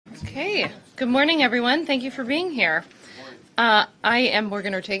Okay. Good morning, everyone. Thank you for being here. I am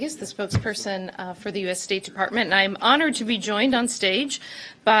Morgan Ortegas, the spokesperson for the U.S. State Department, and I'm honored to be joined on stage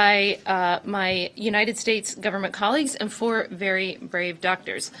by my United States government colleagues and four very brave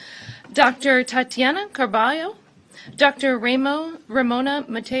doctors. Dr. Tatiana Carballo, Dr. Ramona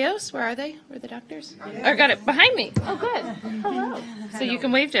Mateos, where are they? Where are the doctors? Oh, got it behind me. Oh, good. Hello. So you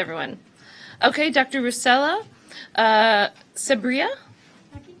can wave to everyone. Okay, Dr. Rusella Sabria.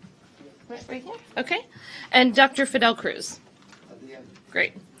 Right here? Okay. And Dr. Fidel Cruz.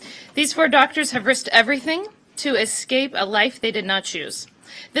 Great. These four doctors have risked everything to escape a life they did not choose.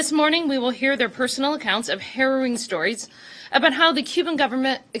 This morning, we will hear their personal accounts of harrowing stories about how the Cuban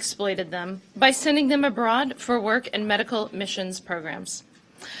government exploited them by sending them abroad for work and medical missions programs.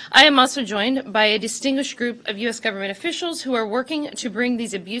 I am also joined by a distinguished group of U.S. government officials who are working to bring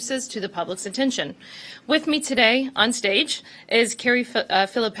these abuses to the public's attention. With me today on stage is Carrie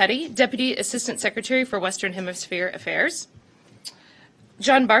Filippetti, Deputy Assistant Secretary for Western Hemisphere Affairs,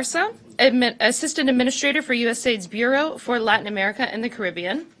 John Barca, Assistant Administrator for USAID's Bureau for Latin America and the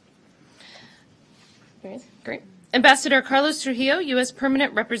Caribbean, great. Ambassador Carlos Trujillo, U.S.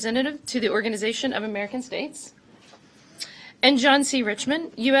 Permanent Representative to the Organization of American States, and John C.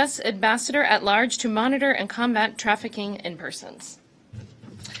 Richmond, U.S. Ambassador at Large to monitor and combat trafficking in persons.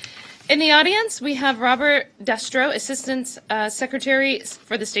 In the audience, we have Robert Destro, Assistant Secretary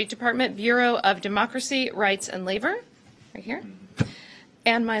for the State Department, Bureau of Democracy, Rights, and Labor, right here,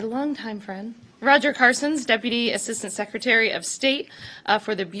 and my longtime friend, Roger Carsons, Deputy Assistant Secretary of State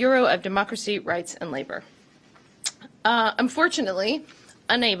for the Bureau of Democracy, Rights, and Labor. Unfortunately,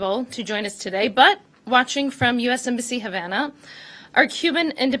 unable to join us today, but watching from U.S. Embassy Havana are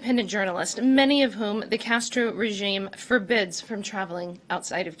Cuban independent journalists, many of whom the Castro regime forbids from traveling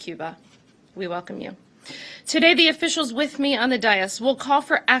outside of Cuba. We welcome you. Today, the officials with me on the dais will call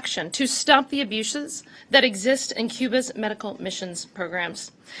for action to stop the abuses that exist in Cuba's medical missions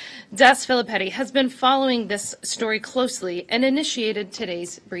programs. Des Filippetti has been following this story closely and initiated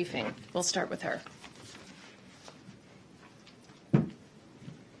today's briefing. We'll start with her.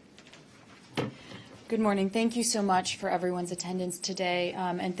 Good morning. Thank you so much for everyone's attendance today,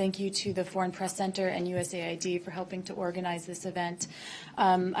 and thank you to the Foreign Press Center and USAID for helping to organize this event.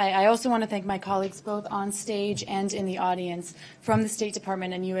 I also want to thank my colleagues both on stage and in the audience from the State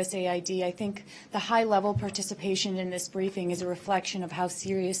Department and USAID. I think the high-level participation in this briefing is a reflection of how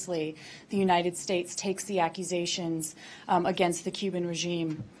seriously the United States takes the accusations against the Cuban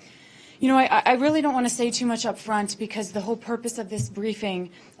regime. You know, I really don't want to say too much up front because the whole purpose of this briefing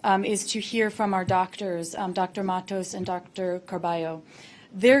is to hear from our doctors, Dr. Matos and Dr. Carballo.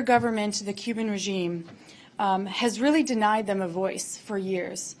 Their government, the Cuban regime, has really denied them a voice for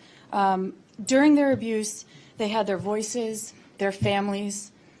years. During their abuse, they had their voices, their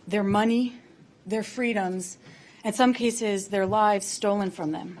families, their money, their freedoms, in some cases, their lives stolen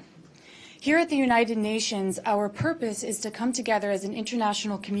from them. Here at the United Nations, our purpose is to come together as an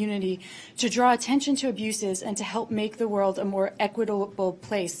international community to draw attention to abuses and to help make the world a more equitable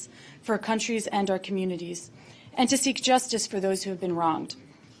place for countries and our communities, and to seek justice for those who have been wronged.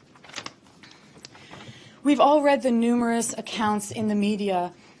 We've all read the numerous accounts in the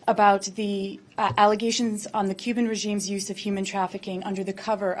media about the allegations on the Cuban regime's use of human trafficking under the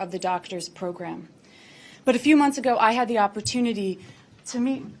cover of the doctors program. But a few months ago, I had the opportunity to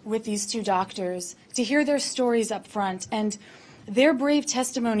meet with these two doctors, to hear their stories up front, and their brave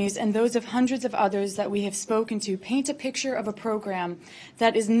testimonies and those of hundreds of others that we have spoken to paint a picture of a program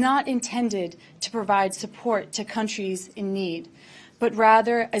that is not intended to provide support to countries in need, but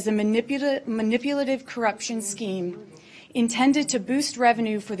rather as a manipulative corruption scheme intended to boost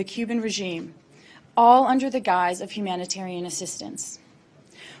revenue for the Cuban regime, all under the guise of humanitarian assistance.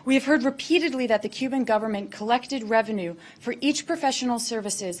 We have heard repeatedly that the Cuban government collected revenue for each professional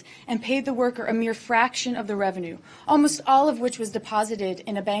services and paid the worker a mere fraction of the revenue, almost all of which was deposited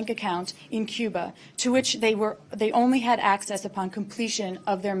in a bank account in Cuba, to which they only had access upon completion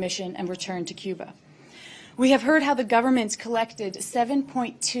of their mission and return to Cuba. We have heard how the government collected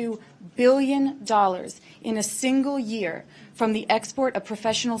 $7.2 billion in a single year from the export of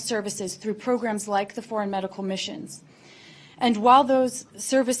professional services through programs like the Foreign Medical Missions. And while those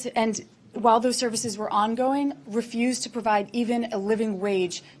services were ongoing, refused to provide even a living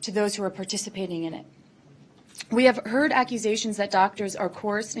wage to those who are participating in it. We have heard accusations that doctors are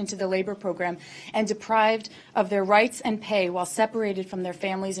coerced into the labor program and deprived of their rights and pay while separated from their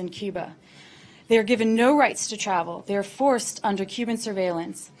families in Cuba. They are given no rights to travel. They are forced under Cuban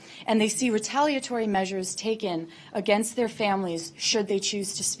surveillance, and they see retaliatory measures taken against their families should they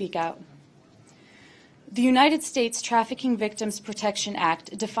choose to speak out. The United States Trafficking Victims Protection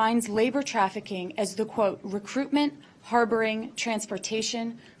Act defines labor trafficking as the, quote, recruitment, harboring,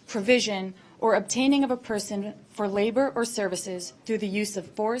 transportation, provision, or obtaining of a person for labor or services through the use of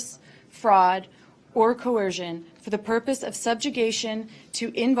force, fraud, or coercion for the purpose of subjugation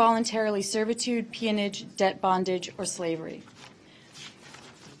to involuntarily servitude, peonage, debt bondage, or slavery.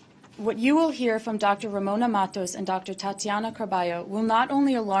 What you will hear from Dr. Ramona Matos and Dr. Tatiana Carballo will not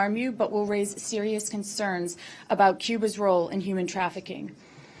only alarm you, but will raise serious concerns about Cuba's role in human trafficking.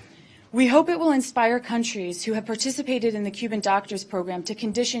 We hope it will inspire countries who have participated in the Cuban doctors program to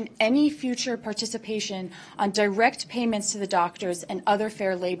condition any future participation on direct payments to the doctors and other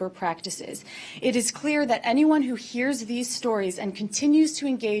fair labor practices. It is clear that anyone who hears these stories and continues to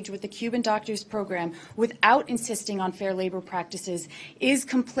engage with the Cuban doctors program without insisting on fair labor practices is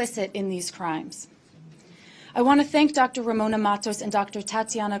complicit in these crimes. I want to thank Dr. Ramona Matos and Dr.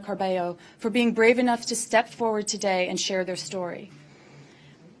 Tatiana Carballo for being brave enough to step forward today and share their story.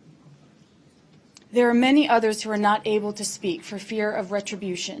 There are many others who are not able to speak for fear of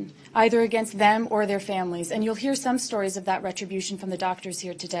retribution, either against them or their families, and you'll hear some stories of that retribution from the doctors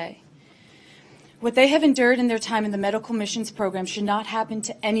here today. What they have endured in their time in the medical missions program should not happen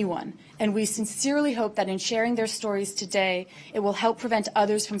to anyone, and we sincerely hope that in sharing their stories today, it will help prevent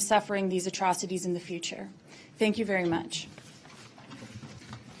others from suffering these atrocities in the future. Thank you very much.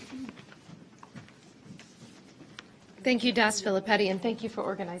 Thank you, Das Filippetti, and thank you for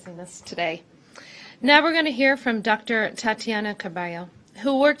organizing this today. Now we're going to hear from Dr. Tatiana Carballo,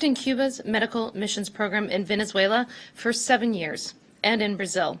 who worked in Cuba's medical missions program in Venezuela for 7 years and in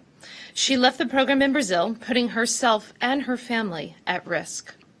Brazil. She left the program in Brazil, putting herself and her family at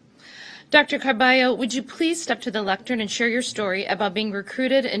risk. Dr. Carballo, would you please step to the lectern and share your story about being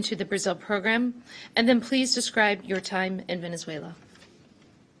recruited into the Brazil program, and then please describe your time in Venezuela.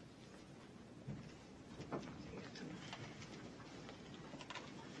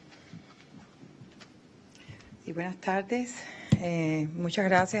 Y buenas tardes. Muchas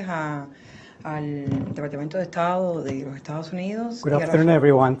gracias al Departamento de Estado de los Estados Unidos. Good afternoon,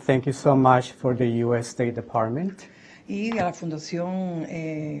 everyone. Thank you so much for the U.S. State Department. Y a la Fundación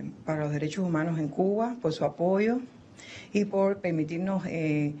para los Derechos Humanos en Cuba por su apoyo y por permitirnos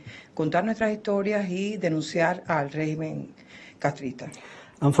contar nuestras historias y denunciar al régimen castrista.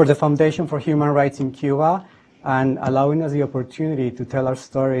 And for the Foundation for Human Rights in Cuba, and allowing us the opportunity to tell our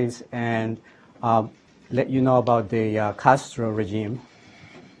stories and let you know about the Castro regime.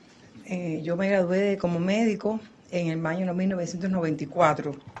 Yo me gradué como médico en el año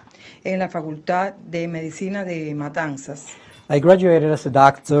 1994 en la Facultad de Medicina de Matanzas. I graduated as a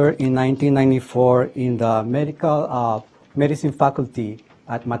doctor in 1994 in the medical medicine faculty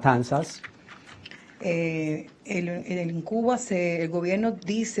at Matanzas. En Cuba el gobierno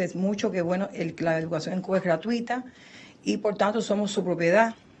dice mucho que bueno, la educación en Cuba es gratuita y por tanto somos su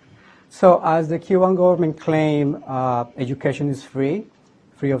propiedad. So as the Cuban government claims education is free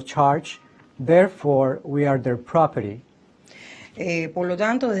of charge, therefore we are their property. Por lo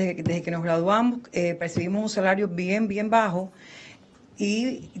tanto, desde que nos graduamos, percibimos un salario bien bajo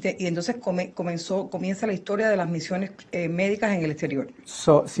y entonces comienza la historia de las misiones médicas en el exterior.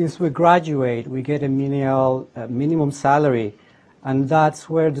 So since we graduate, we get a minimum salary, and that's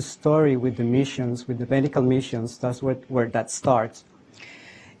where the story with the missions, with the medical missions, that's where that starts.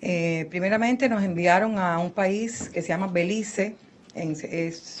 Primeramente nos enviaron a un país que se llama Belice, en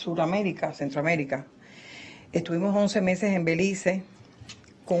Sudamérica, Centroamérica. Estuvimos 11 meses en Belice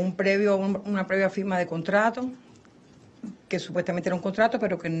con una previa firma de contrato, que supuestamente era un contrato,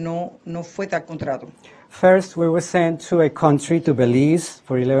 pero que no fue tal contrato. First, we were sent to a country, to Belize,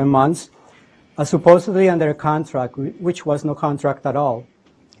 for 11 months, supposedly under a contract, which was no contract at all.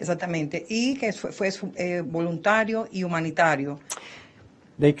 Exactamente, y que fue voluntario y humanitario.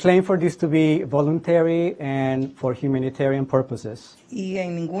 They claim for this to be voluntary and for humanitarian purposes. Y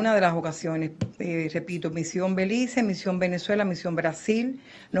en ninguna de las ocasiones, repito, misión Belice, misión Venezuela, misión Brasil,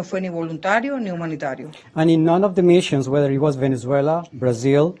 no fue ni voluntario ni humanitario. And in none of the missions, whether it was Venezuela,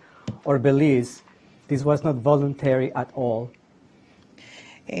 Brazil, or Belize, this was not voluntary at all.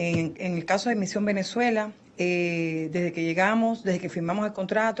 En el caso de misión Venezuela, desde que llegamos, desde que firmamos el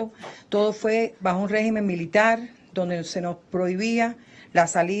contrato, todo fue bajo un régimen militar donde se nos prohibía la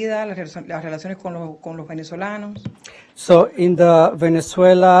salida, las relaciones con los venezolanos. So in the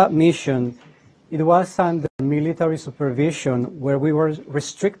Venezuela mission, it was under military supervision where we were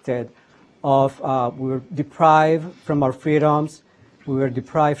restricted we were deprived from our freedoms, we were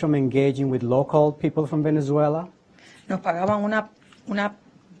deprived from engaging with local people from Venezuela. Nos pagaban una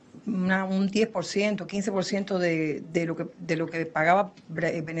un 10%, 15% de lo que pagaba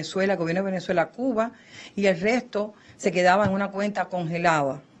Venezuela, el gobierno de Venezuela a Cuba, y el resto se quedaba en una cuenta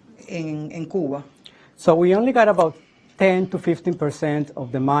congelada en Cuba. So we only got about 10 to 15%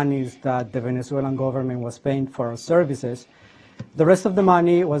 of the monies that the Venezuelan government was paying for our services. The rest of the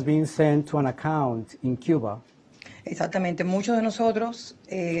money was being sent to an account in Cuba. Exactamente, muchos de nosotros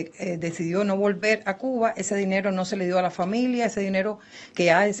decidió no volver a Cuba, ese dinero no se le dio a la familia, ese dinero que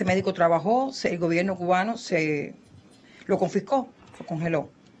ya ese médico trabajó, el gobierno cubano se lo confiscó, lo congeló.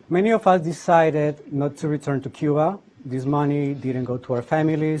 Many of us decided not to return to Cuba. This money didn't go to our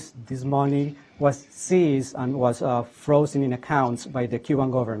families. This money was seized and was frozen in accounts by the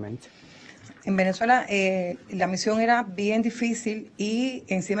Cuban government. En Venezuela la misión era bien difícil y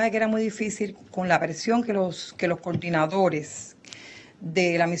encima de que era muy difícil, con la presión que los coordinadores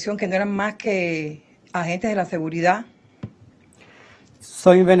de la misión, que no eran más que agentes de la seguridad.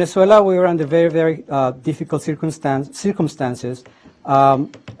 So in Venezuela, we were under very, very difficult circumstances.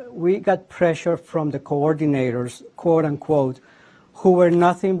 We got pressure from the coordinators, quote unquote, who were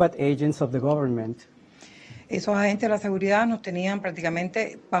nothing but agents of the government. Esos agentes de la seguridad nos tenían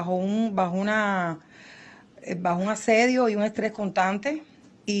prácticamente bajo un asedio y un estrés constante.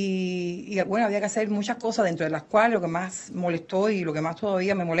 Y bueno, había que hacer muchas cosas, dentro de las cuales lo que más molestó y lo que más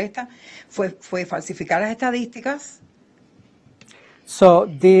todavía me molesta fue falsificar las estadísticas. So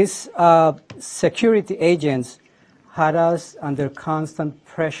these security agents had us under constant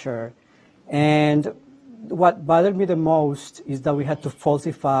pressure. And what bothered me the most is that we had to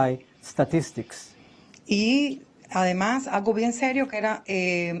falsify statistics. Y además, algo bien serio que era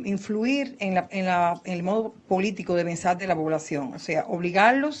influir en el modo político de pensar de la población. O sea,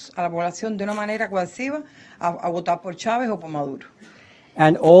 obligarlos a la población de una manera coerciva a votar por Chávez o por Maduro.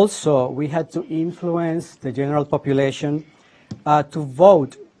 And also, we had to influence the general population to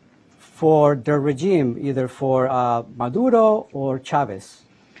vote for the regime, either for Maduro or Chávez.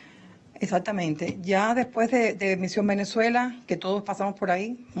 Exactamente. Ya después de Misión Venezuela, que todos pasamos por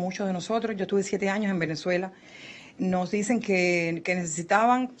ahí, muchos de nosotros, yo estuve 7 años en Venezuela, nos dicen que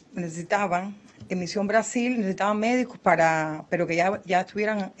necesitaban en Misión Brasil, necesitaban médicos pero que ya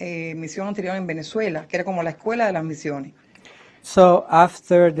estuvieran misión anterior en Venezuela, que era como la escuela de las misiones. So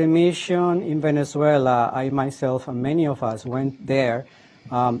after the mission in Venezuela, I myself and many of us went there.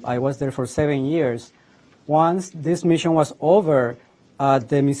 I was there for 7 years. Once this mission was over,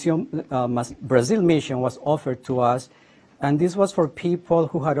 the Brazil mission was offered to us, and this was for people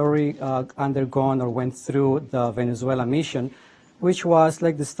who had already undergone or went through the Venezuela mission, which was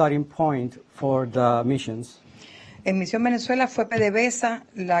like the starting point for the missions. En Misión Venezuela fue PDVSA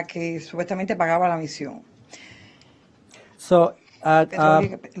la que supuestamente pagaba la misión. So at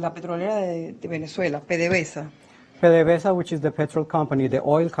La petrolera de Venezuela, PDVSA. PDVSA, which is the petrol company, the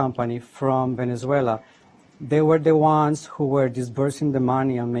oil company from Venezuela, they were the ones who were disbursing the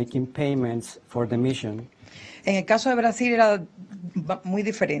money and making payments for the mission. En el caso de Brasil era muy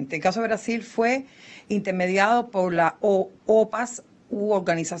diferente. El caso de Brasil fue intermediado por la OPAS, u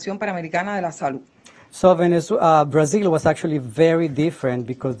Organización Panamericana de la Salud. So Brazil was actually very different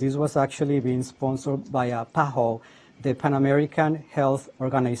because this was actually being sponsored by PAHO, the Pan American Health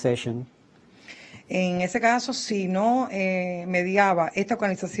Organization. En ese caso, si no mediaba esta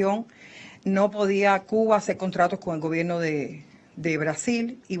organización, no podía Cuba hacer contratos con el gobierno de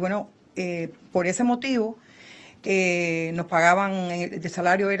Brasil. Y bueno, por ese motivo nos pagaban, el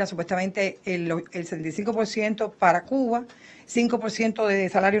salario era supuestamente el 75% para Cuba, 5% de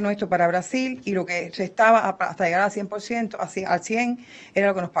salario nuestro para Brasil, y lo que restaba hasta llegar al 100%, al 100%, era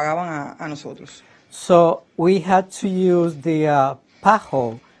lo que nos pagaban a nosotros. So we had to use the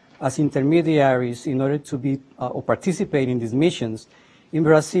PAHO as intermediaries in order to be or participate in these missions. In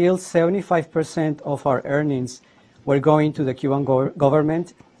Brazil, 75% of our earnings were going to the Cuban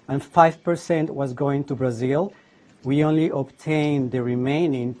government, and 5% was going to Brazil. We only obtained the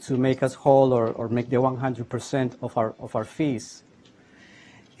remaining to make us whole or make the 100% of our fees.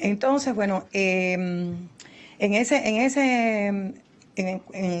 Entonces, bueno,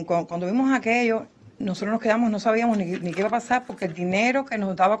 cuando vimos aquello, nosotros nos quedamos, no sabíamos ni qué iba a pasar, porque el dinero que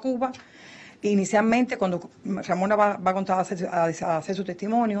nos daba Cuba, inicialmente, cuando Ramona va a contar a hacer su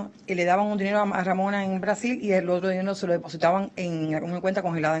testimonio, le daban un dinero a Ramona en Brasil y el otro dinero se lo depositaban en una cuenta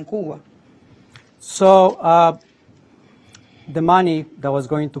congelada en Cuba. So the money that was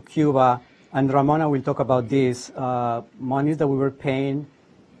going to Cuba, and Ramona will talk about this, money that we were paying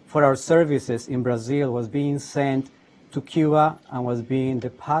for our services in Brazil was being sent to Cuba and was being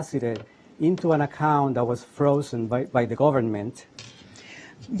deposited into an account that was frozen by the government.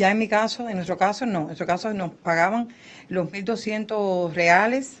 Ya en nuestro caso no. En nuestro caso nos pagaban los 1.200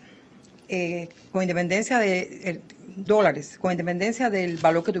 reales con independencia de dólares, con independencia del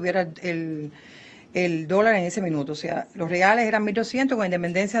valor que tuviera el dólar en ese minuto. O sea, los reales eran 1.200 con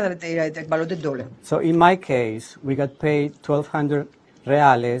independencia del valor del dólar. So in my case, we got paid 1,200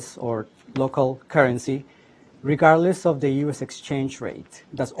 reales or local currency, regardless of the U.S. exchange rate.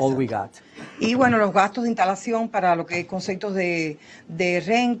 That's all we got. Y bueno, los gastos de instalación para lo que es conceptos de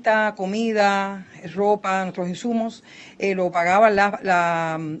renta, comida, ropa, nuestros insumos, lo pagaba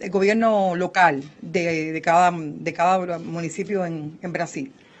el gobierno local de cada municipio en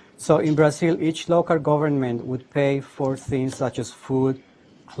Brasil. So in Brazil, each local government would pay for things such as food,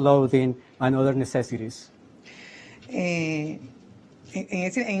 clothing, and other necessities. En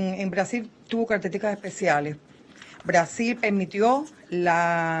Brasil tuvo características especiales. Brasil permitió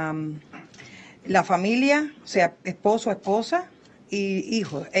la familia, o sea, esposo, esposa y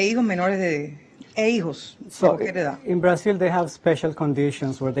hijos menores de So cualquier edad. in Brazil, they have special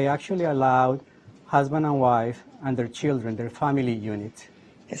conditions where they actually allowed husband and wife and their children, their family unit.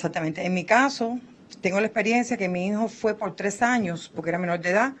 Exactamente. En mi caso, tengo la experiencia que mi hijo fue por 3 años, porque era menor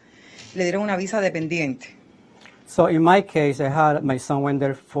de edad, le dieron una visa dependiente. So in my case, my son went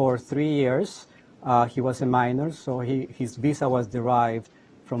there for 3 years. He was a minor, so his visa was derived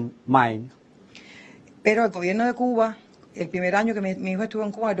from mine. Pero el gobierno de Cuba, el primer año que mi hijo estuvo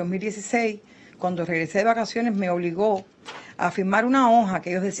en Cuba, en 2016, cuando regresé de vacaciones, me obligó a firmar una hoja que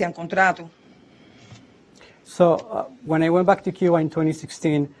ellos decían contrato. So when I went back to Cuba in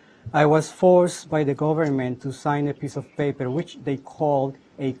 2016, I was forced by the government to sign a piece of paper, which they called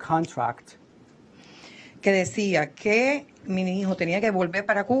a contract. Que decía que mi hijo tenía que volver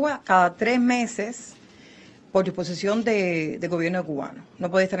para Cuba cada 3 meses por disposición del gobierno cubano. No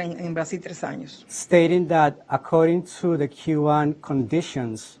podía estar en Brasil 3 años. Stating that according to the Cuban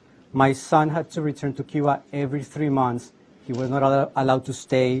conditions, my son had to return to Cuba every 3 months. He was not allowed to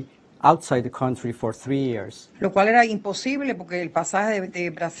stay outside the country for 3 years. Lo cual era imposible porque el pasaje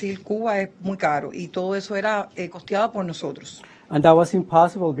de Brasil-Cuba es muy caro y todo eso era costeado por nosotros. And that was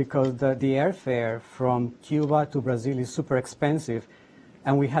impossible because the airfare from Cuba to Brazil is super expensive,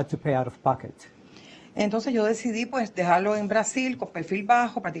 and we had to pay out of pocket. Entonces yo decidí pues dejarlo en Brasil con perfil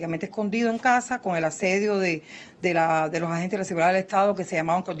bajo, prácticamente escondido en casa, con el asedio de los agentes de la seguridad del Estado que se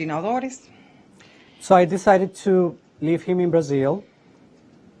llamaban coordinadores. So I decided to leave him in Brazil,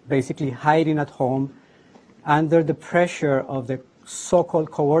 basically hiding at home under the pressure of the so-called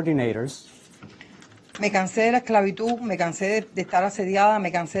coordinators. Me cansé de la esclavitud, me cansé de estar asediada,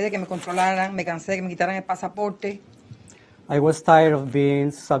 me cansé de que me controlaran, me cansé de que me quitaran el pasaporte. I was tired of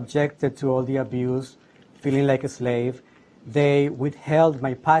being subjected to all the abuse, feeling like a slave. They withheld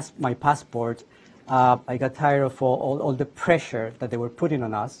my passport. I got tired of all the pressure that they were putting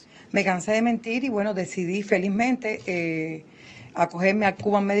on us. Me cansé de mentir y bueno, decidí felizmente acogerme al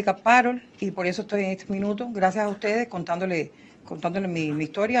Cuban Medical Parole y por eso estoy en este minuto, gracias a ustedes, contándole mi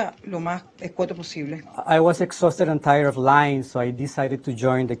historia lo más escueto posible. I was exhausted and tired of lying, so I decided to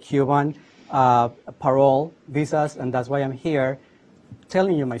join the Cuban parole visas, and that's why I'm here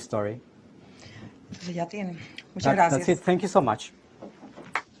telling you my story. Entonces ya tienen. Muchas gracias. That's it. Thank you so much.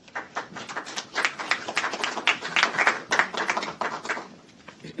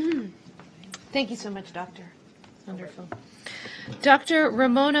 Thank you so much, Doctor. Wonderful. Dr.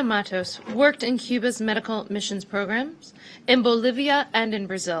 Ramona Matos worked in Cuba's medical missions programs, in Bolivia, and in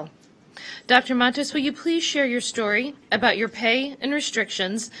Brazil. Dr. Matos, will you please share your story about your pay and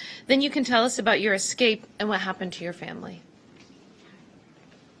restrictions? Then you can tell us about your escape and what happened to your family.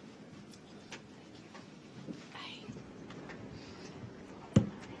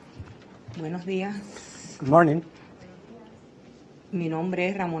 Buenos días. Good morning. Mi nombre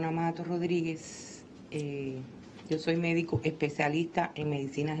es Ramona Matos Rodríguez. Yo soy médico especialista en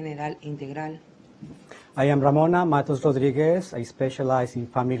medicina general integral. I am Ramona Matos Rodriguez. I specialize in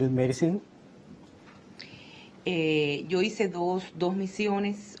family medicine. Yo hice dos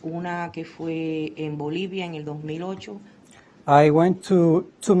misiones, una que fue en Bolivia en el 2008 I went to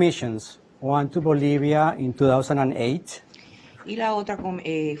 2 missions, one to Bolivia in 2008, y la otra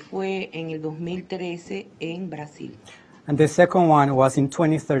fue en el 2013 en Brasil. and the second one was in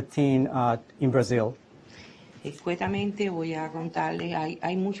 2013 in Brazil. Escuetamente voy a contarles,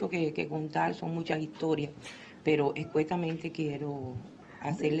 hay mucho que contar, son muchas historias, pero escuetamente quiero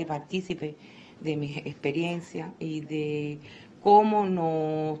hacerle partícipe de mis experiencias y de cómo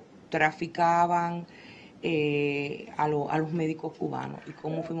nos traficaban a los médicos cubanos y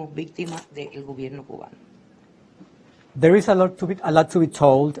cómo fuimos víctimas del gobierno cubano. There is a lot to be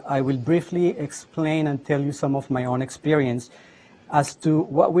told. I will briefly explain and tell you some of my own experience as to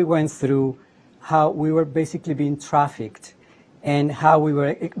what we went through, how we were basically being trafficked, and how we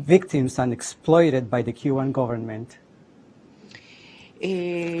were victims and exploited by the Cuban government.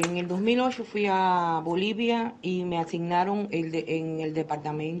 En el 2008 fui a Bolivia y me asignaron en el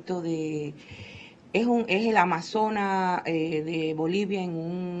departamento de... es el Amazonas de Bolivia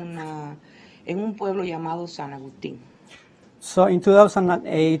en un pueblo llamado San Agustín. So in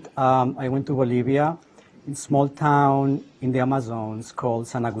 2008, I went to Bolivia, in a small town in the Amazons called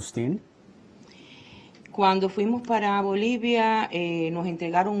San Agustín. Cuando fuimos para Bolivia, nos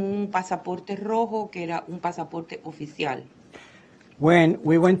entregaron un pasaporte rojo que era un pasaporte oficial. When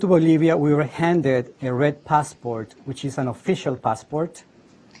we went to Bolivia, we were handed a red passport, which is an official passport.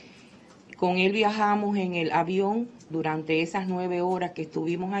 Con él viajamos en el avión durante esas 9 horas que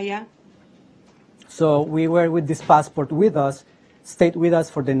estuvimos allá. So we were with this passport with us, stayed with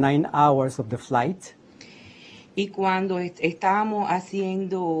us for the 9 hours of the flight. Y cuando estábamos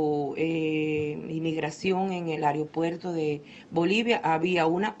haciendo inmigración en el aeropuerto de Bolivia, había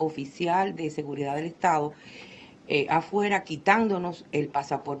una oficial de seguridad del Estado afuera quitándonos el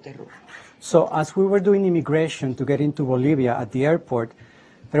pasaporte rojo. So as we were doing immigration to get into Bolivia at the airport,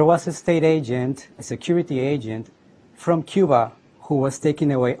 there was a state agent, a security agent from Cuba who was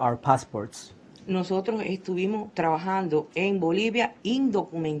taking away our passports. Nosotros estuvimos trabajando en Bolivia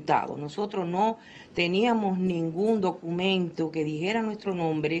indocumentados. Nosotros no teníamos ningún documento que dijera nuestro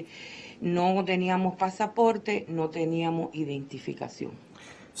nombre, no teníamos pasaporte, no teníamos identificación.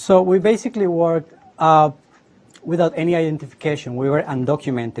 So we basically worked without any identification. We were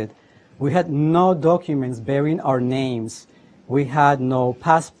undocumented. We had no documents bearing our names. We had no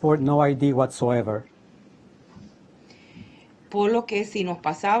passport, no ID whatsoever. Por lo que si nos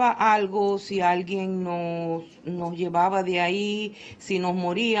pasaba algo, si alguien nos llevaba de ahí, si nos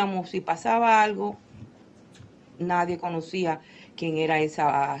moríamos, si pasaba algo, nadie conocía quién era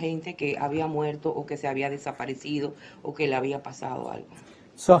esa gente que había muerto o que se había desaparecido o que le había pasado algo.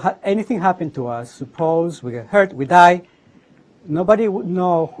 So anything happened to us, suppose we get hurt, we die, nobody would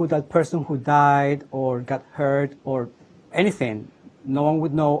know who that person who died or got hurt or anything. No one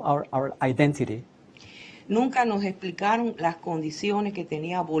would know our identity. Nunca nos explicaron las condiciones que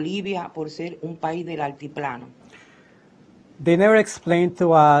tenía Bolivia por ser un país del altiplano. They never explained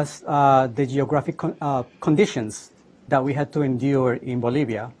to us the geographic conditions that we had to endure in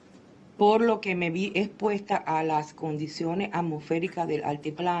Bolivia. Por lo que me vi expuesta a las condiciones atmosféricas del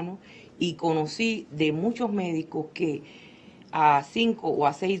altiplano y conocí de muchos médicos que a 5 o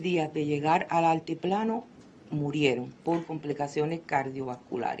a 6 días de llegar al altiplano murieron por complicaciones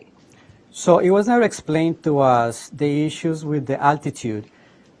cardiovasculares. So it was never explained to us the issues with the altitude.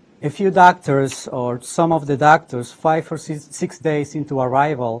 A few doctors, or some of the doctors, 5 or 6 days into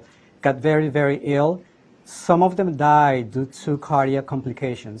arrival, got very, very ill. Some of them died due to cardiac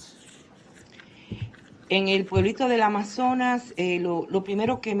complications. En el pueblito del Amazonas, lo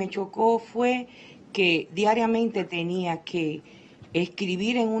primero que me chocó fue que diariamente tenía que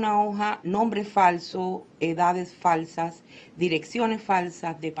escribir en una hoja nombres falsos, edades falsas, direcciones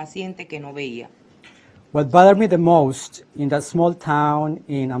falsas de pacientes que no veía. What bothered me the most in that small town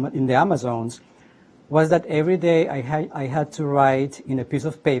in the Amazons was that every day I had to write in a piece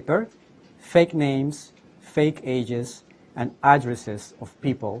of paper fake names, fake ages, and addresses of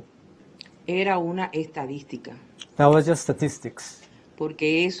people. Era una estadística, That was just statistics.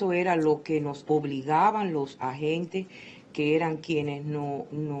 porque eso era lo que nos obligaban los agentes, que eran quienes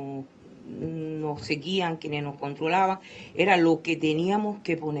nos seguían, quienes nos controlaban, era lo que teníamos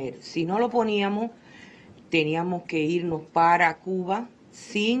que poner. Si no lo poníamos, teníamos que irnos para Cuba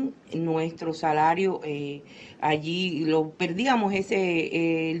sin nuestro salario allí, perdíamos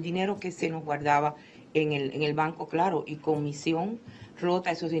el dinero que se nos guardaba en el banco, claro, y comisión rota,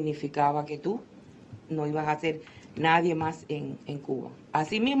 eso significaba que tú no ibas a ser nadie más en Cuba.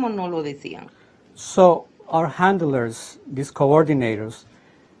 Así mismo nos lo decían. So our handlers, these coordinators,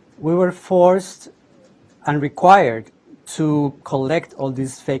 we were forced and required to collect all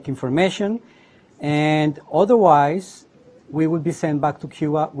this fake information, and otherwise we would be sent back to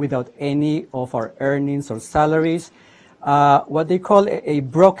Cuba without any of our earnings or salaries. What they call a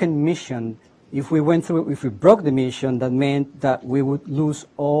broken mission. If we broke the mission, that meant that we would lose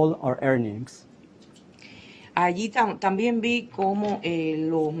all our earnings. Allí también vi cómo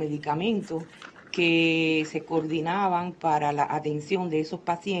los medicamentos que se coordinaban para la atención de esos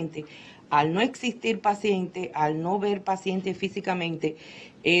pacientes, al no existir pacientes, al no ver pacientes físicamente,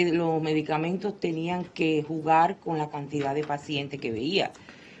 los medicamentos tenían que jugar con la cantidad de pacientes que veía.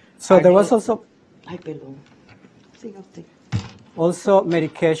 So there was also... Ay, perdón. Siga usted. Also,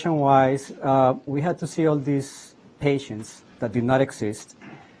 medication-wise, we had to see all these patients that did not exist.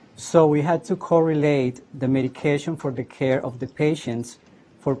 So we had to correlate the medication for the care of the patients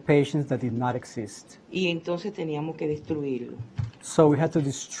for patients that did not exist. Y entonces teníamos que destruirlo. So we had to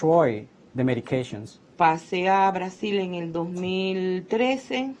destroy the medications. Pasé a Brasil en el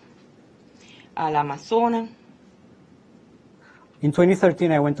 2013, al Amazonas. In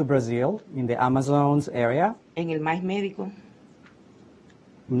 2013, I went to Brazil, in the Amazons area. En el maíz médico.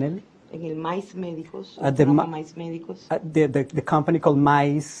 Nelly? En el maíz médicos. At the maíz médicos. The company called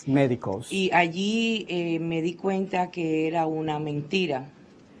Mais Médicos. Y allí me di cuenta que era una mentira.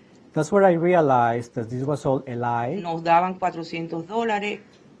 That's where I realized that this was all a lie. Nos daban $400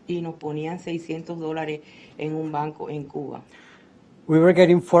 y nos ponían $600 en un banco en Cuba. We were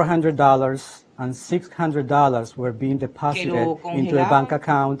getting $400 and $600 were being deposited into a bank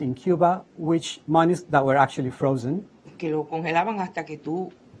account in Cuba, which monies that were actually frozen. Que lo congelaban hasta que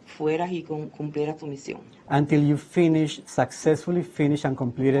tú fueras y cumplieras tu misión. Until you successfully finished and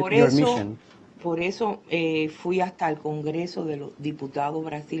completed your mission. Por eso fui hasta el Congreso de los Diputados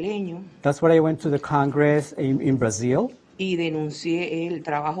brasileños. That's where I went to the Congress in Brazil. Y denuncié el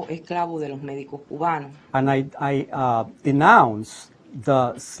trabajo esclavo de los médicos cubanos. And I denounced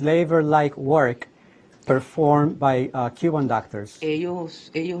the slaver-like work performed by Cuban doctors. Ellos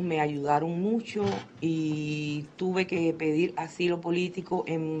me ayudaron mucho y tuve que pedir asilo político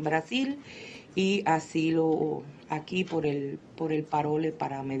en Brasil y asilo aquí por el parole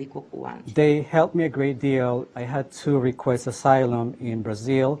para médicos cubanos. They helped me a great deal. I had to request asylum in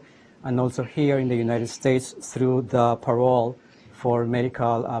Brazil and also here in the United States through the parole for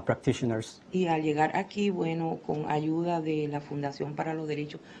medical practitioners. Y al llegar aquí, bueno, con ayuda de la Fundación para los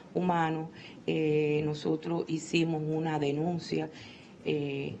Derechos Humanos, nosotros hicimos una denuncia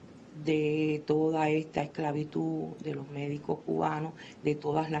de toda esta esclavitud de los médicos cubanos, de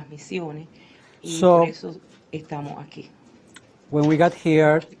todas las misiones, y por eso estamos aquí. When we got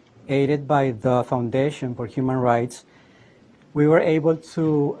here, aided by the Foundation for Human Rights, we were able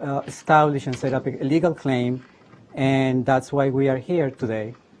to establish and set up a legal claim, and that's why we are here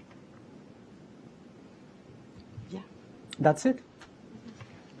today. Yeah. That's it.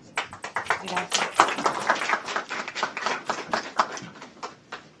 Gracias.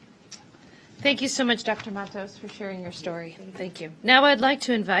 Thank you so much, Dr. Matos, for sharing your story. Thank you. Now I'd like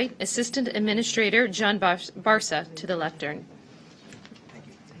to invite Assistant Administrator John Barsa to the lectern.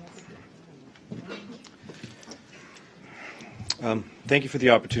 Thank you for the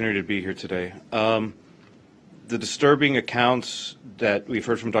opportunity to be here today. The disturbing accounts that we've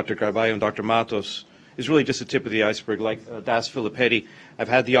heard from Dr. Carballo and Dr. Matos is really just the tip of the iceberg. Like Das Filippetti, I've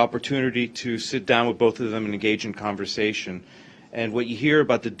had the opportunity to sit down with both of them and engage in conversation. And what you hear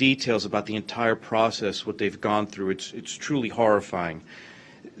about the details about the entire process, what they've gone through, it's truly horrifying.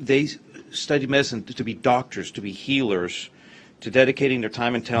 They studied medicine to be doctors, to be healers, to dedicating their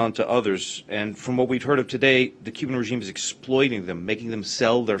time and talent to others. And from what we've heard of today, the Cuban regime is exploiting them, making them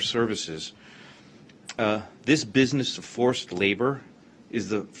sell their services. This business of forced labor is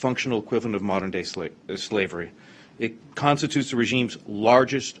the functional equivalent of modern-day slavery. It constitutes the regime's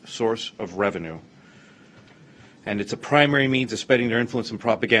largest source of revenue. And it's a primary means of spreading their influence and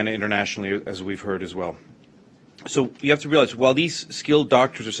propaganda internationally, as we've heard as well. So you have to realize, while these skilled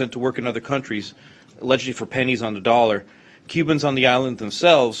doctors are sent to work in other countries, allegedly for pennies on the dollar, Cubans on the island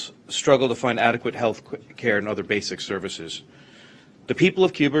themselves struggle to find adequate health care and other basic services. The people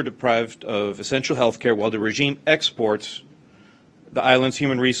of Cuba are deprived of essential health care while the regime exports the island's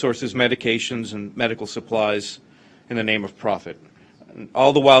human resources, medications, and medical supplies in the name of profit. And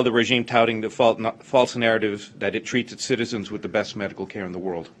all the while the regime touting the false narrative that it treats its citizens with the best medical care in the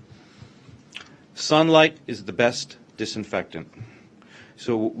world. Sunlight is the best disinfectant.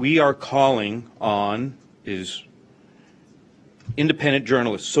 So what we are calling on is independent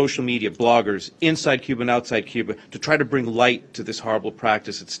journalists, social media, bloggers, inside Cuba and outside Cuba, to try to bring light to this horrible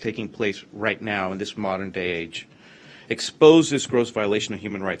practice that's taking place right now in this modern day age. Expose this gross violation of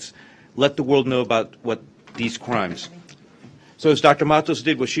human rights. Let the world know about what these crimes. So as Dr. Matos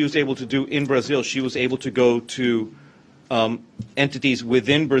did, what she was able to do in Brazil, she was able to go to entities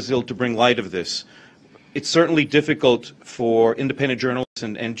within Brazil to bring light of this. It's certainly difficult for independent journalists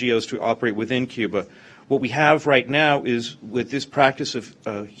and NGOs to operate within Cuba. What we have right now is, with this practice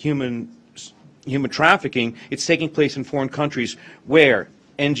of human trafficking, it's taking place in foreign countries where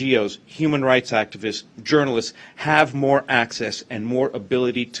NGOs, human rights activists, journalists have more access and more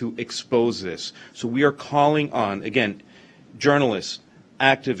ability to expose this. So we are calling on, again, journalists,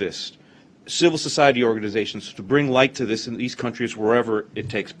 activists, civil society organizations to bring light to this in these countries wherever it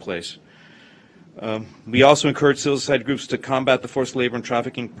takes place. We also encourage civil society groups to combat the forced labor and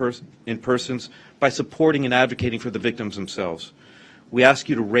trafficking in persons by supporting and advocating for the victims themselves. We ask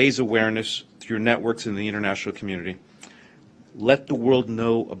you to raise awareness through your networks in the international community. Let the world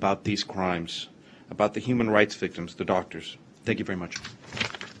know about these crimes, about the human rights victims, the doctors. Thank you very much.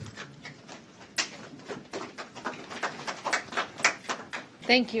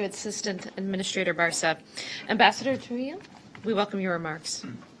 Thank you, Assistant Administrator Barca. Ambassador Trujillo, we welcome your remarks.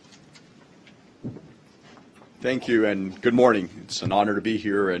 Thank you, and good morning. It's an honor to be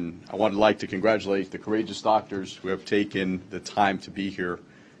here, and I would like to congratulate the courageous doctors who have taken the time to be here.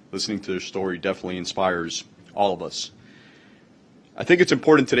 Listening to their story definitely inspires all of us. I think it's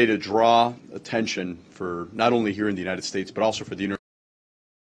important today to draw attention for not only here in the United States, but also for the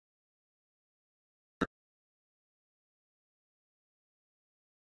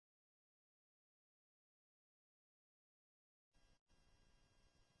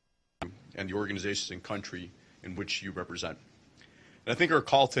and the organizations and country in which you represent. And I think our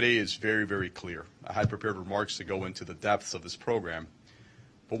call today is very, very clear. I had prepared remarks to go into the depths of this program,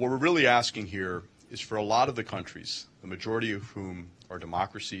 but what we're really asking here is for a lot of the countries, the majority of whom are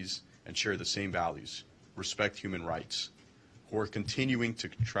democracies and share the same values, respect human rights, who are continuing to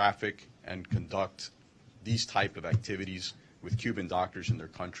traffic and conduct these type of activities with Cuban doctors in their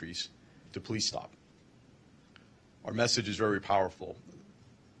countries, to please stop. Our message is very powerful.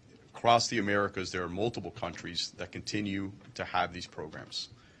 Across the Americas, there are multiple countries that continue to have these programs.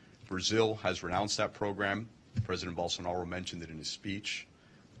 Brazil has renounced that program. President Bolsonaro mentioned it in his speech.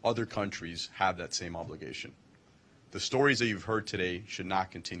 Other countries have that same obligation. The stories that you've heard today should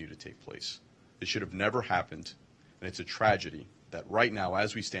not continue to take place. It should have never happened, and it's a tragedy that right now,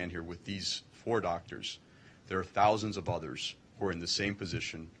 as we stand here with these 4 doctors, there are thousands of others who are in the same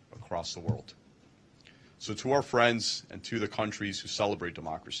position across the world. So to our friends and to the countries who celebrate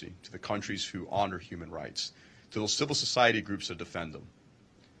democracy, to the countries who honor human rights, to those civil society groups that defend them,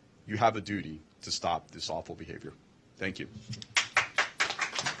 you have a duty to stop this awful behavior. Thank you.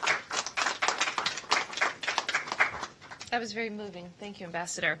 That was very moving. Thank you,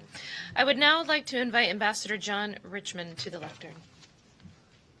 Ambassador. I would now like to invite Ambassador John Richmond to the lectern.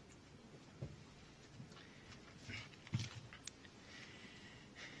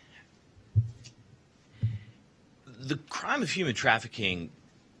 The crime of human trafficking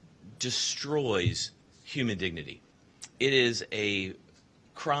destroys human dignity. It is a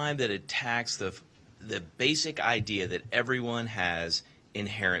crime that attacks the basic idea that everyone has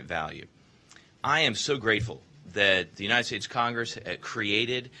inherent value. I am so grateful that the United States Congress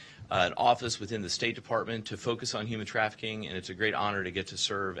created an office within the State Department to focus on human trafficking, and it's a great honor to get to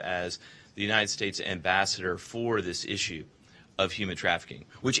serve as the United States ambassador for this issue of human trafficking,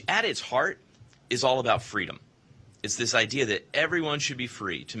 which at its heart is all about freedom. It's this idea that everyone should be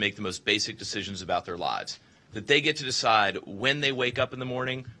free to make the most basic decisions about their lives, that they get to decide when they wake up in the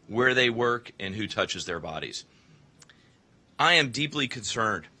morning, where they work, and who touches their bodies. I am deeply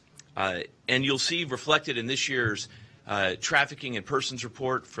concerned, and you'll see reflected in this year's Trafficking in Persons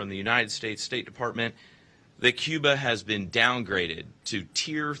report from the United States State Department that Cuba has been downgraded to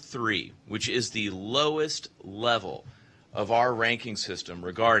Tier 3, which is the lowest level of our ranking system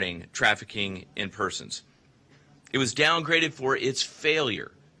regarding trafficking in persons. It was downgraded for its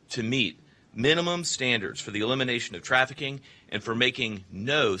failure to meet minimum standards for the elimination of trafficking and for making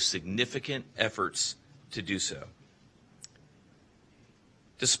no significant efforts to do so.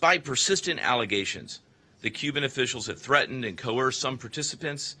 Despite persistent allegations, the Cuban officials have threatened and coerced some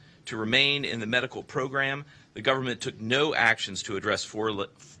participants to remain in the medical program. The government took no actions to address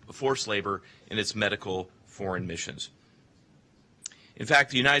forced labor in its medical foreign missions. In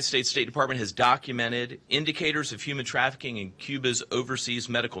fact, the United States State Department has documented indicators of human trafficking in Cuba's overseas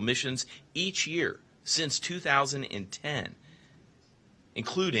medical missions each year since 2010,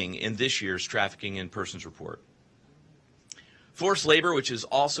 including in this year's Trafficking in Persons report. Forced labor, which is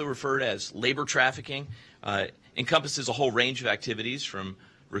also referred as labor trafficking, encompasses a whole range of activities from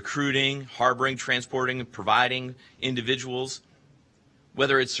recruiting, harboring, transporting, and providing individuals,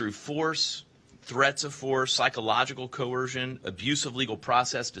 whether it's through force, threats of force, psychological coercion, abuse of legal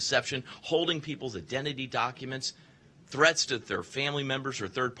process, deception, holding people's identity documents, threats to their family members or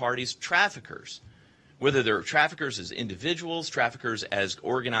third parties, traffickers, whether they're traffickers as individuals, traffickers as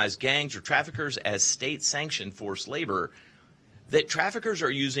organized gangs, or traffickers as state-sanctioned forced labor, that traffickers are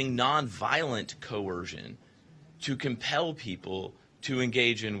using nonviolent coercion to compel people to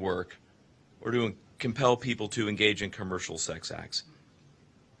engage in work or to compel people to engage in commercial sex acts.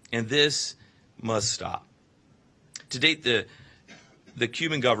 And this must stop. To date, the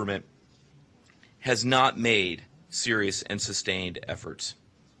Cuban government has not made serious and sustained efforts,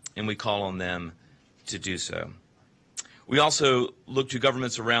 and we call on them to do so. We also look to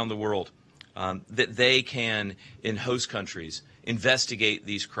governments around the world that they can, in host countries, investigate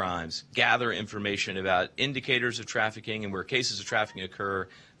these crimes, gather information about indicators of trafficking, and where cases of trafficking occur,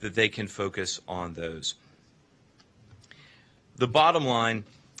 that they can focus on those. The bottom line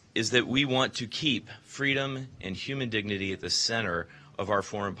is that we want to keep freedom and human dignity at the center of our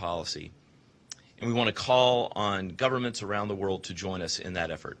foreign policy. And we want to call on governments around the world to join us in that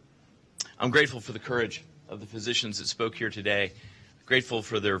effort. I'm grateful for the courage of the physicians that spoke here today, grateful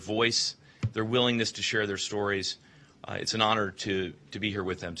for their voice, their willingness to share their stories. It's an honor to be here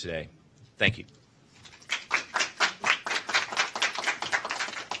with them today. Thank you.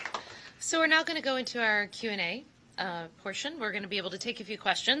 So we're now going to go into our Q&A portion. We're going to be able to take a few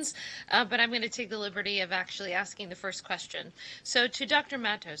questions, but I'm going to take the liberty of actually asking the first question. So to Dr.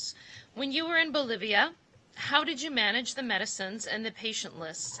 Matos, when you were in Bolivia, how did you manage the medicines and the patient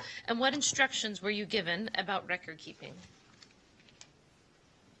lists, and what instructions were you given about record keeping?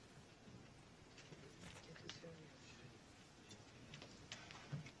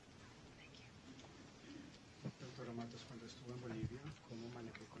 Doctora Matos, cuando estuvo en Bolivia, ¿cómo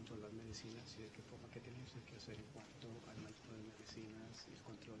manejó el control de las medicinas y de qué forma qué tenía usted que hacer en cuanto al manejo de medicinas y el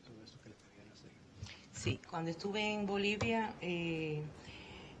control de todo esto que le podían hacer? Sí, cuando estuve en Bolivia,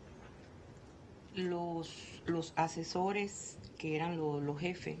 los asesores, que eran los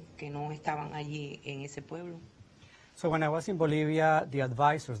jefes, que no estaban allí en ese pueblo, So when I was in Bolivia, the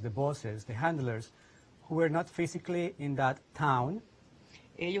advisors, the bosses, the handlers, who were not physically in that town,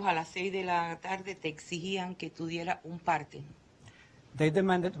 ellos a las 6 de la tarde te exigían que tú dieras un parte. they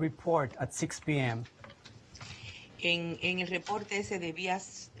demanded report at 6 p.m. En el reporte ese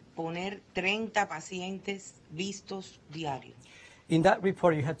debías poner 30 pacientes vistos diarios, In that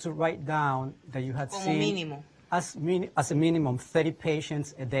report, you had to write down that you had como seen, mínimo. as a minimum, 30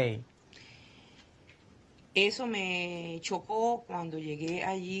 patients a day. Eso me chocó cuando llegué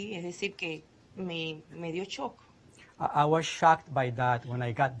allí, es decir, que me dio shock, I was shocked by that when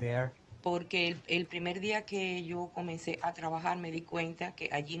I got there. porque el primer día que yo comencé a trabajar me di cuenta que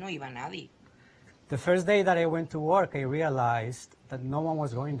allí no iba nadie. The first day that I went to work, I realized that no one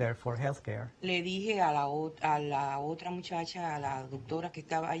was going there for healthcare. Le dije a la otra muchacha, a la doctora que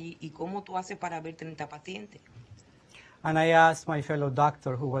estaba allí, ¿y cómo tú haces para ver 30 pacientes? And I asked my fellow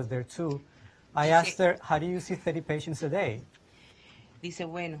doctor, who was there too, I Dice- asked her, how do you see 30 patients a day? Dice,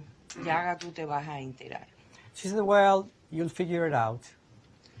 bueno, ya tú te vas a enterar. She said, well, you'll figure it out.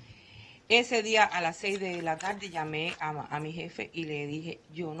 Ese día a las 6 de la tarde llamé a mi jefe y le dije,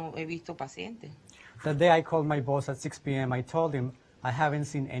 yo no he visto pacientes. That day I called my boss at 6 p.m. I told him, I haven't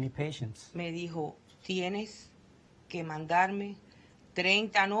seen any patients. Me dijo, tienes que mandarme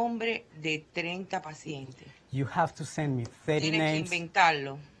 30 nombres de 30 pacientes. You have to send me 30 Tienes que names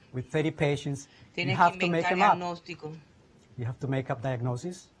inventarlo. with 30 patients. You Tienes have que to make inventar them up. diagnóstico. You have to make up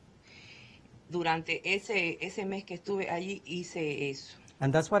diagnosis. Durante ese mes que estuve allí hice eso.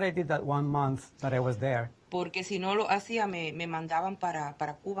 And that's what I did that 1 month that I was there. Porque si no lo hacía me mandaban para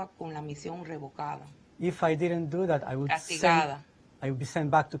Cuba con la misión revocada, If I didn't do that, I would castigada. be sent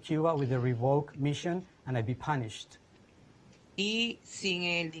back to Cuba with a revoked mission and I'd be punished. Y sin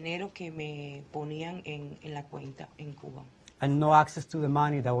el dinero que me ponían en la cuenta en Cuba. And no access to the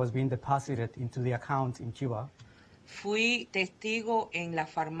money that was being deposited into the account in Cuba. Fui testigo en la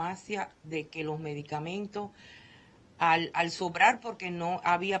farmacia de que los medicamentos, al sobrar porque no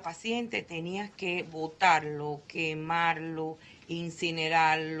había paciente, tenías que botarlo, quemarlo,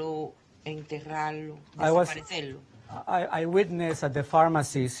 incinerarlo, enterrarlo, desaparecerlo. I witnessed at the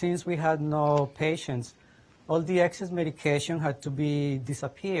pharmacy, since we had no patients, all the excess medication had to be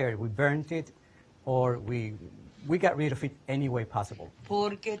disappeared. We burnt it or we got rid of it any way possible.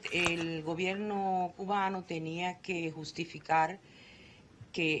 Porque el gobierno cubano tenía que justificar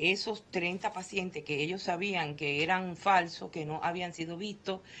que esos 30 pacientes que ellos sabían que eran falsos, que no habían sido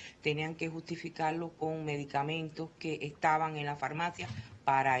vistos, tenían que justificarlo con medicamentos que estaban en la farmacia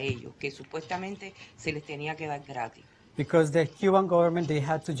para ellos, que supuestamente se les tenía que dar gratis. Because the Cuban government, they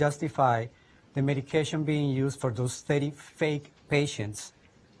had to justify the medication being used for those 30 fake patients.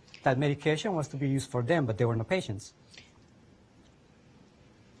 That medication was to be used for them, but there were no patients.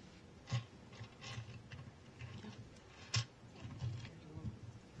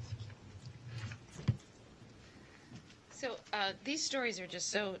 So these stories are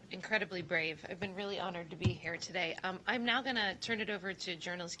just so incredibly brave. I've been really honored to be here today. I'm now going to turn it over to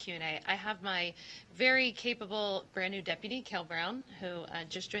journalist Q&A. I have my very capable brand new deputy, Cal Brown, who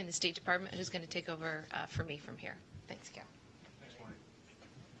just joined the State Department, who's going to take over for me from here. Thanks, Cal. Thanks, Lauren.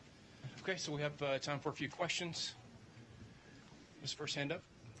 Okay, so we have time for a few questions. This first hand up.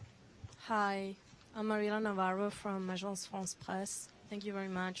 Hi, I'm Mariela Navarro from Agence France Presse. Thank you very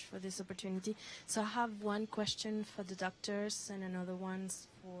much for this opportunity. So I have one question for the doctors and another one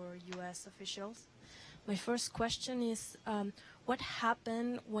for U.S. officials. My first question is, what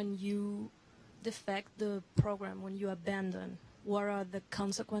happened when you defect the program, when you abandon? What are the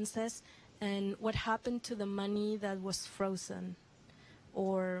consequences? And what happened to the money that was frozen?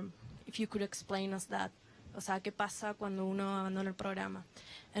 Or if you could explain us that. O sea, ¿qué pasa cuando uno abandona el programa?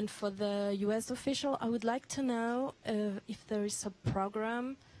 And for the U.S. official, I would like to know if there is a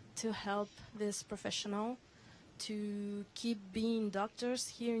program to help this professional to keep being doctors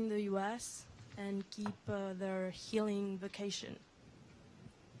here in the U.S. and keep their healing vacation.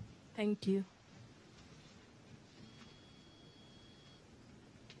 Thank you.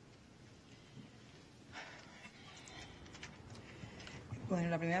 Bueno,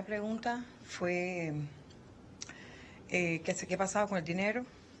 la primera pregunta fue ¿qué pasaba con el dinero?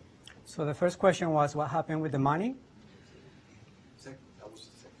 So the first question was what happened with the money?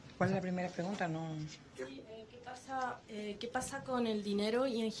 ¿Cuál es la primera pregunta? No. Sí, ¿qué pasa con el dinero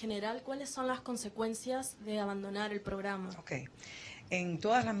y en general cuáles son las consecuencias de abandonar el programa? Okay. En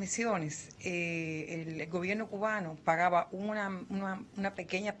todas las misiones, el gobierno cubano pagaba una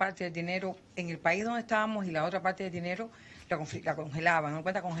pequeña parte del dinero en el país donde estábamos y la otra parte del dinero la congelaban, una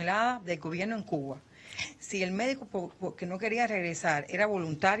cuenta congelada del gobierno en Cuba. Si el médico que no quería regresar era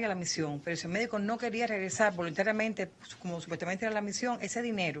voluntaria a la misión, pero si el médico no quería regresar voluntariamente, como supuestamente era la misión, ese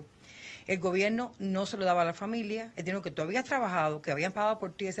dinero el gobierno no se lo daba a la familia, el dinero que tú habías trabajado, que habían pagado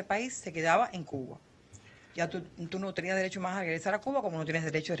por ti ese país, se quedaba en Cuba. Ya tú no tenías derecho más a regresar a Cuba como no tienes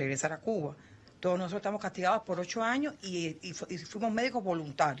derecho de regresar a Cuba. Todos nosotros estamos castigados por 8 años y fuimos médicos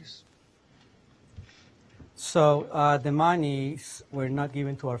voluntarios. So the monies were not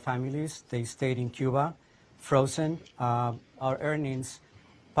given to our families. They stayed in Cuba, frozen. Our earnings,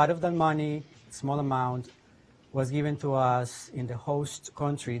 part of that money, small amount, was given to us in the host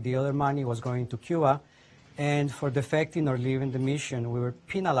country. The other money was going to Cuba. And for defecting or leaving the mission, we were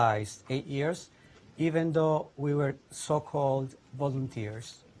penalized 8 years, even though we were so-called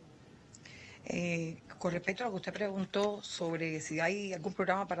volunteers. Con respecto a lo que usted preguntó sobre si hay algún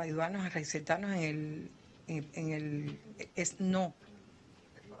programa para ayudarnos a reinsertarnos es no.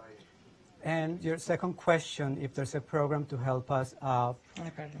 And your second question, if there's a program to help us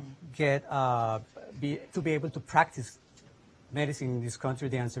get to be able to practice medicine in this country,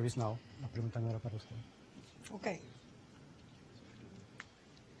 the answer is no. La pregunta no era para usted. Okay.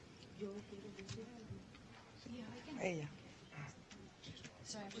 Ella.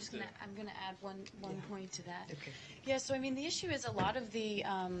 Sorry, I'm gonna add one point to that. Okay. Yeah, so I mean the issue is a lot of the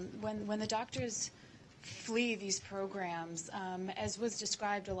when the doctors flee these programs, as was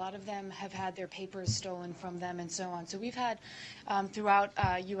described, a lot of them have had their papers stolen from them and so on. So we've had, throughout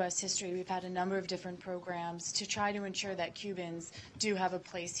U.S. history, we've had a number of different programs to try to ensure that Cubans do have a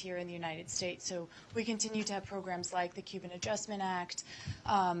place here in the United States. So we continue to have programs like the Cuban Adjustment Act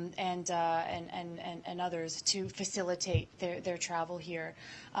and others to facilitate their travel here.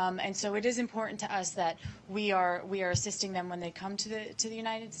 And so it is important to us that we are assisting them when they come to the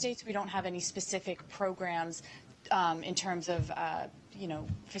United States. We don't have any specific programs in terms of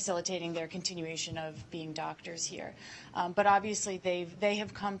facilitating their continuation of being doctors here. But obviously they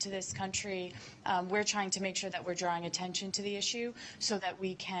have come to this country. We're trying to make sure that we're drawing attention to the issue so that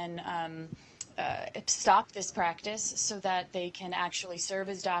we can stop this practice so that they can actually serve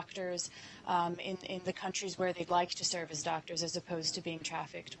as doctors in the countries where they'd like to serve as doctors as opposed to being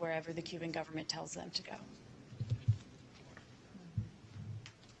trafficked wherever the Cuban government tells them to go.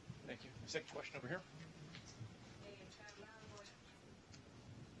 Thank you. Second question over here.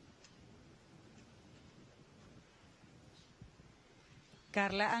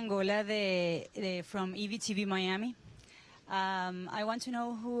 Carla Angola from EVTV Miami. I want to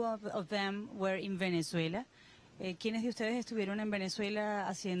know who of them were in Venezuela. ¿Quiénes de ustedes estuvieron en Venezuela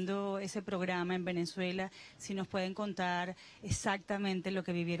haciendo ese programa en Venezuela? Si nos pueden contar exactamente lo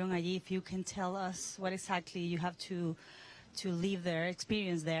que vivieron allí. If you can tell us what exactly you have to live there,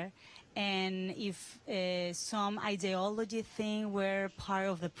 experience there. And if some ideology thing were part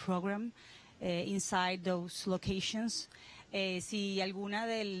of the program inside those locations. Si alguna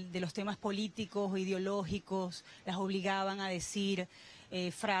de los temas políticos o ideológicos las obligaban a decir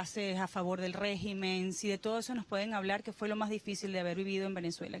frases a favor del régimen, si de todo eso nos pueden hablar, que fue lo más difícil de haber vivido en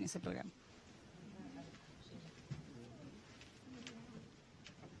Venezuela en ese programa.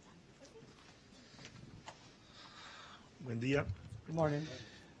 Buen día. Good morning.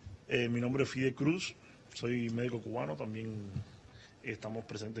 Mi nombre es Fidel Cruz, soy médico cubano, también estamos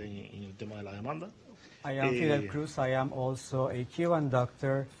presentes en el tema de la demanda. I am Fidel Cruz. I am also a Cuban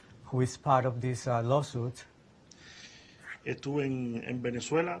doctor who is part of this lawsuit. Estuve en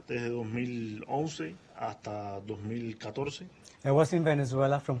Venezuela desde 2011 hasta 2014. I was in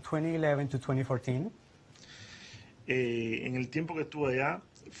Venezuela from 2011 to 2014. En el tiempo que estuve allá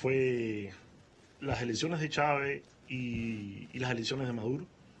fue las elecciones de Chávez y las elecciones de Maduro.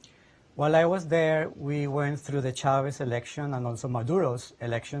 While I was there, we went through the Chavez election and also Maduro's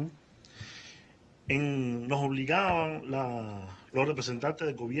election. Nos obligaban los representantes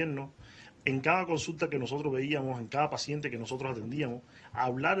del gobierno en cada consulta que nosotros veíamos, en cada paciente que nosotros atendíamos, a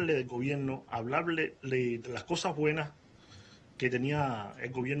hablarle del gobierno, a hablarle de las cosas buenas que tenía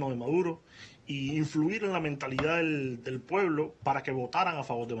el gobierno de Maduro y influir en la mentalidad del pueblo para que votaran a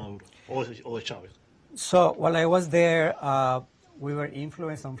favor de Maduro o de Chávez. So while I was there, we were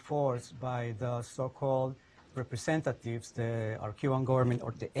influenced and forced by the so-called representatives, our Cuban government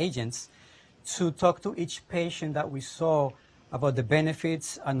or the agents, to talk to each patient that we saw about the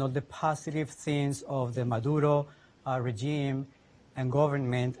benefits and all the positive things of the Maduro regime and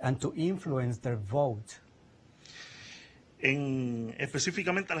government and to influence their vote.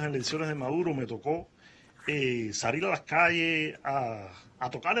 Específicamente en las elecciones de Maduro me tocó salir a las calles a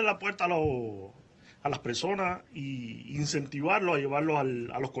tocarle la puerta a las personas y incentivarlos a llevarlos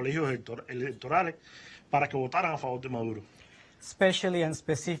a los colegios electorales para que votaran a favor de Maduro. Especially and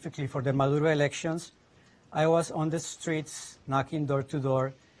specifically for the Maduro elections, I was on the streets, knocking door to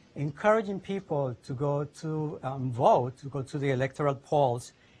door, encouraging people to go to vote, to go to the electoral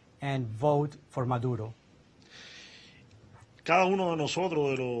polls and vote for Maduro. Cada uno de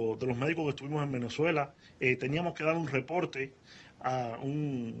nosotros, de los médicos que estuvimos en Venezuela, teníamos que dar un reporte,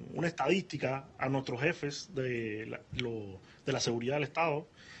 una estadística a nuestros jefes de la seguridad del Estado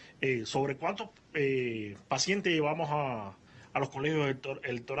sobre cuántos pacientes llevamos a los colegios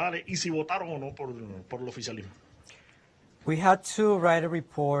electorales y si votaron o no por el oficialismo. We had to write a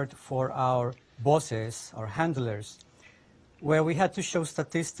report for our bosses, our handlers, where we had to show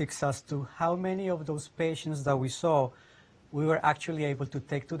statistics as to how many of those patients that we saw we were actually able to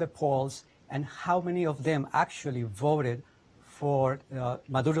take to the polls and how many of them actually voted for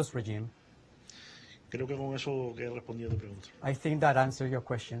Maduro's regime. Creo que con eso que he respondido a tu pregunta. I think that answered your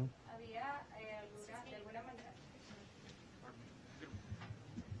question.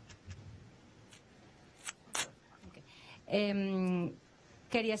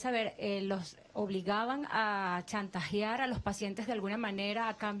 Quería saber, ¿los obligaban a chantajear a los pacientes de alguna manera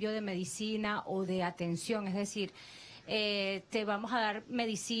a cambio de medicina o de atención? Es decir, te vamos a dar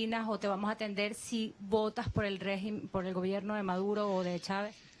medicinas o te vamos a atender si votas por el régimen, por el gobierno de Maduro o de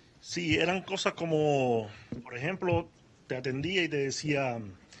Chávez. Sí, eran cosas como, por ejemplo, te atendía y te decía,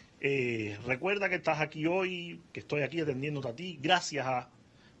 recuerda que estás aquí hoy, que estoy aquí atendiéndote a ti, gracias a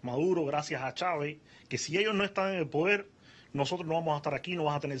Maduro, gracias a Chávez, que si ellos no están en el poder, nosotros no vamos a estar aquí, no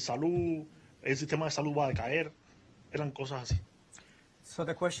vas a tener salud, el sistema de salud va a decaer. Eran cosas así. So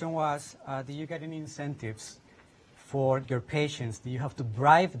the question was, did you get any incentives for your patients? Do you have to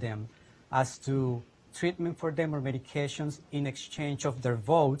bribe them as to treatment for them or medications in exchange of their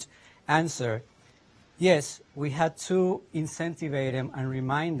vote? Answer, yes, we had to incentivize them and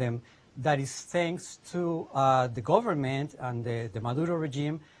remind them that it's thanks to the government and the Maduro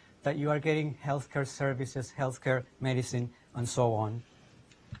regime that you are getting healthcare services, healthcare medicine, and so on.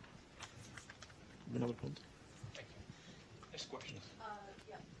 Another point. Thank you. Next question.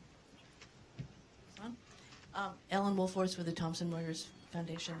 Ellen Wolforth with the Thomson Reuters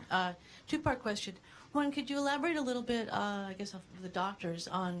Foundation. Two-part question. One, could you elaborate a little bit, I guess, of the doctors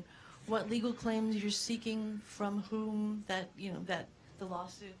on what legal claims you're seeking, from whom, that the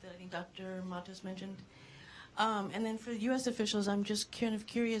lawsuit that I think Dr. Matos mentioned? And then for the U.S. officials, I'm just kind of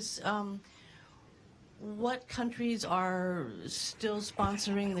curious, what countries are still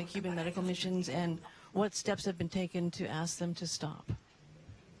sponsoring the Cuban medical missions, and what steps have been taken to ask them to stop?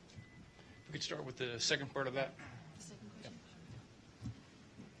 We could start with the second part of that.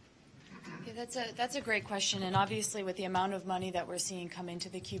 Yeah, that's a great question, and obviously with the amount of money that we're seeing come into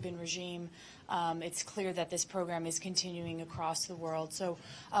the Cuban regime, it's clear that this program is continuing across the world. So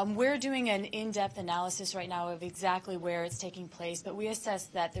we're doing an in-depth analysis right now of exactly where it's taking place, but we assess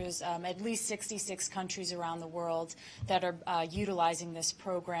that there's at least 66 countries around the world that are utilizing this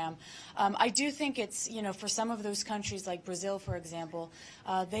program. I do think it's, for some of those countries like Brazil, for example,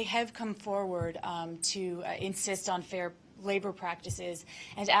 they have come forward to insist on fair labor practices,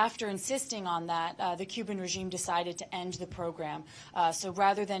 and after insisting on that, the Cuban regime decided to end the program. So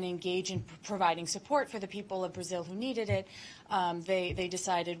rather than engage in providing support for the people of Brazil who needed it, they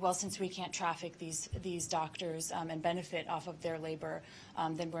decided, well, since we can't traffic these doctors and benefit off of their labor,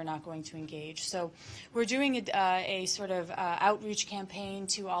 then we're not going to engage. So we're doing a sort of outreach campaign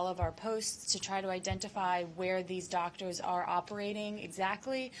to all of our posts to try to identify where these doctors are operating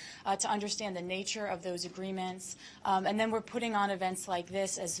exactly, to understand the nature of those agreements. And then we're putting on events like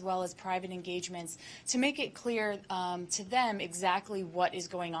this as well as private engagements to make it clear to them exactly what is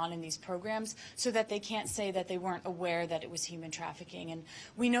going on in these programs so that they can't say that they weren't aware that it was human trafficking. And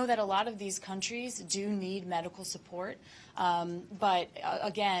we know that a lot of these countries do need medical support, but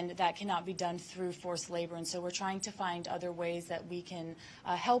again, that cannot be done through forced labor. And so we're trying to find other ways that we can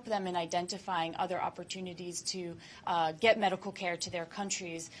help them in identifying other opportunities to get medical care to their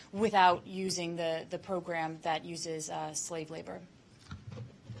countries without using the program that uses slave labor.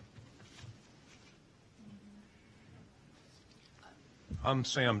 I'm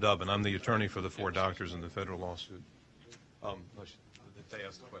Sam Dubbin. I'm the attorney for the 4 doctors in the federal lawsuit. They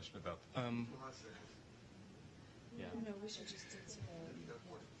asked a question about.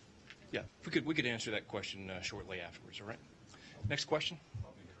 Yeah, we could answer that question shortly afterwards. All right. Next question.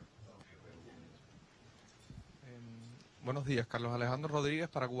 Buenos días, Carlos Alejandro Rodríguez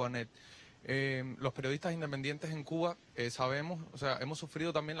para Cubanet. Los periodistas independientes en Cuba sabemos, o sea, hemos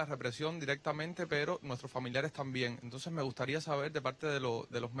sufrido también la represión directamente, pero nuestros familiares también. Entonces me gustaría saber de parte de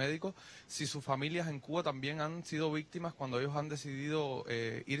los médicos si sus familias en Cuba también han sido víctimas cuando ellos han decidido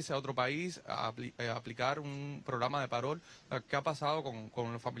irse a otro país a aplicar un programa de parol. ¿Qué ha pasado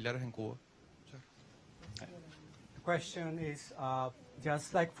con los familiares en Cuba? The question is,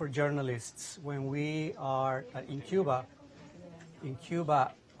 just like for journalists, when we are in Cuba,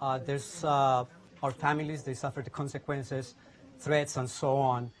 there's our families, they suffer the consequences, threats, and so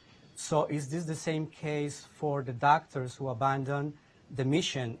on. So is this the same case for the doctors who abandon the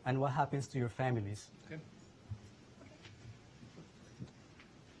mission, and what happens to your families? Okay.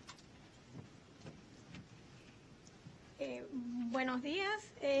 Buenos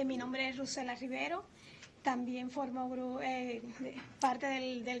días, mi nombre es Rusela Rivero. También formo parte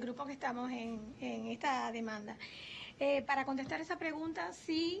del grupo que estamos en esta demanda. Para contestar esa pregunta,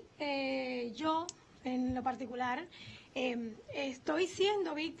 sí, yo en lo particular estoy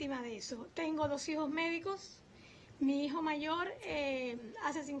siendo víctima de eso. Tengo 2 hijos médicos, mi hijo mayor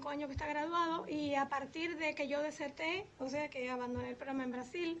hace 5 años que está graduado y a partir de que yo deserté, o sea que abandoné el programa en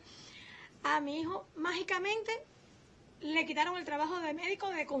Brasil, a mi hijo mágicamente le quitaron el trabajo de médico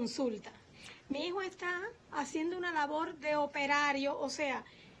de consulta. Mi hijo está haciendo una labor de operario, o sea,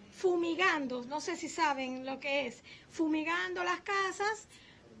 fumigando, no sé si saben lo que es, fumigando las casas,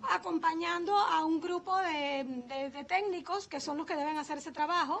 acompañando a un grupo de técnicos que son los que deben hacer ese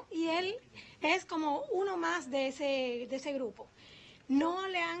trabajo y él es como uno más de ese grupo. No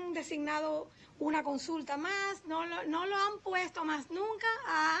le han designado una consulta más, no lo han puesto más nunca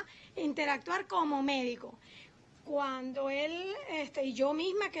a interactuar como médico. Cuando él, y yo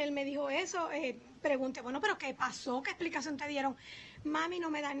misma que él me dijo eso, pregunté, bueno, pero ¿qué pasó? ¿Qué explicación te dieron? Mami,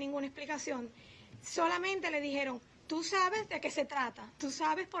 no me dan ninguna explicación. Solamente le dijeron, tú sabes de qué se trata, tú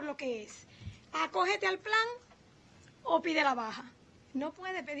sabes por lo que es. Acógete al plan o pide la baja. No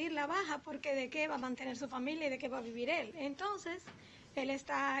puede pedir la baja porque de qué va a mantener su familia y de qué va a vivir él. Entonces, él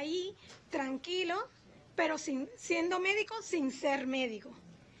está ahí tranquilo, pero siendo médico sin ser médico,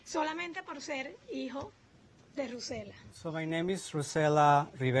 solamente por ser hijo de Rusela. So my name is Rusela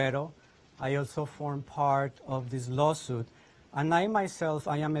Rivero. I also form part of this lawsuit. And I myself,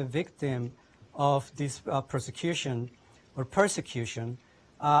 I am a victim of this persecution.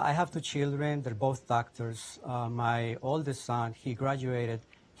 I have 2 children. They're both doctors. My oldest son, he graduated.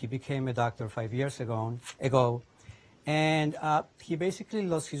 He became a doctor 5 years ago. And he basically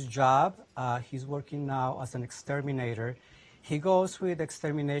lost his job. He's working now as an exterminator. He goes with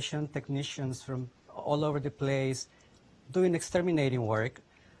extermination technicians from all over the place doing exterminating work.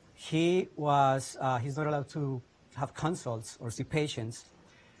 He's not allowed to have consults or see patients.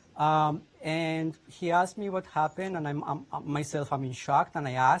 And he asked me what happened, and I'm in shock, and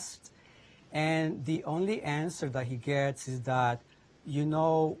I asked. And the only answer that he gets is that you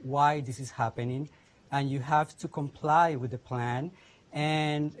know why this is happening, and you have to comply with the plan.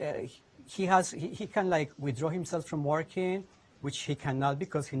 And he can like withdraw himself from working, which he cannot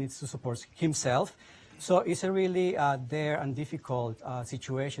because he needs to support himself. So it's a really dire and difficult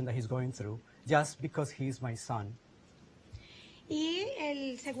situation that he's going through, just because he's my son. Y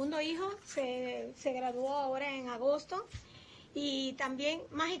el segundo hijo se graduó ahora en agosto y también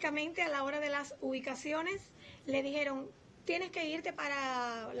mágicamente a la hora de las ubicaciones le dijeron, tienes que irte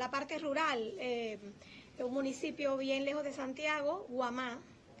para la parte rural, un municipio bien lejos de Santiago, Guamá.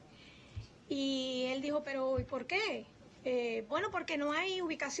 Y él dijo, pero ¿y por qué? Bueno, porque no hay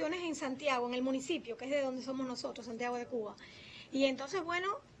ubicaciones en Santiago, en el municipio, que es de donde somos nosotros, Santiago de Cuba. Y entonces, bueno,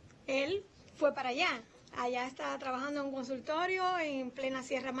 él fue para allá. Allá está trabajando en un consultorio en plena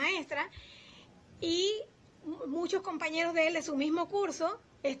Sierra Maestra y muchos compañeros de él de su mismo curso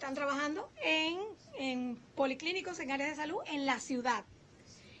están trabajando en policlínicos, en áreas de salud en la ciudad.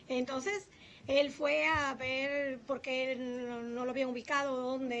 Entonces, él fue a ver porque él no lo habían ubicado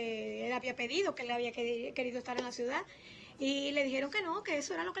donde él había pedido, que él había querido estar en la ciudad, y le dijeron que no, que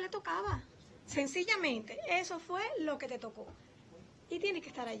eso era lo que le tocaba. Sencillamente, eso fue lo que te tocó. Y tienes que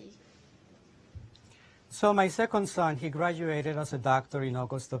estar allí. So my second son, he graduated as a doctor in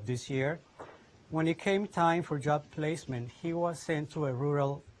August of this year. When it came time for job placement, he was sent to a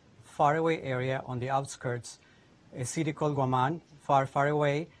rural, faraway area on the outskirts, a city called Guaman, far, far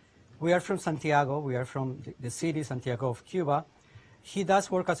away. We are from Santiago. We are from the city, Santiago of Cuba. He does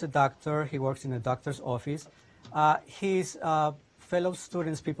work as a doctor. He works in a doctor's office. His fellow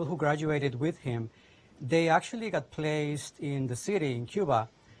students, people who graduated with him, they actually got placed in the city in Cuba.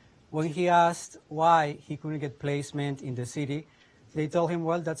 When he asked why he couldn't get placement in the city, they told him,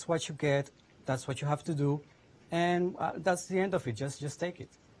 well, that's what you get, that's what you have to do, and that's the end of it, just take it.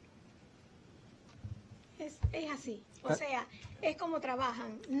 Es así, o sea, es como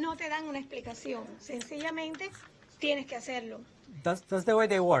trabajan, no te dan una explicación, sencillamente tienes que hacerlo. That's the way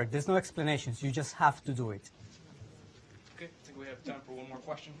they work, there's no explanations, you just have to do it. Okay, I think we have time for one more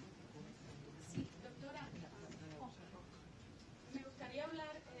question. Sí, doctora, me gustaría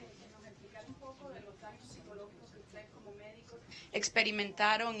hablar, que nos explicara un poco de los daños psicológicos que ustedes como médicos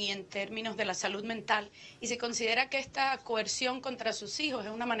experimentaron y en términos de la salud mental, y se considera que esta coerción contra sus hijos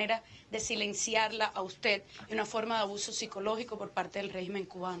es una manera de silenciarla a usted y una forma de abuso psicológico por parte del régimen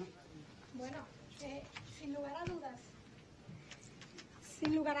cubano. Bueno, sin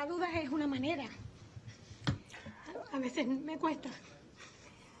lugar a dudas es una manera. A veces me cuesta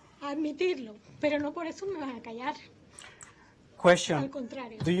admitirlo, pero no por eso me van a callar. Question, Al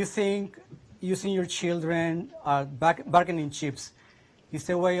contrario. do you think using your children bargaining chips is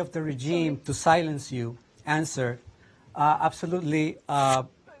a way of the regime to silence you? Answer, absolutely.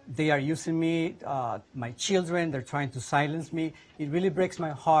 They are using me, my children, they're trying to silence me. It really breaks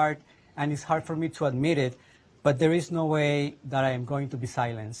my heart, and it's hard for me to admit it, but there is no way that I am going to be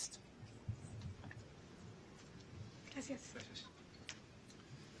silenced. Gracias.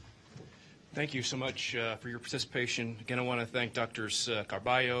 Thank you so much for your participation. Again, I want to thank Drs.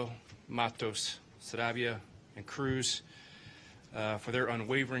 Carballo, Matos, Sarabia, and Cruz for their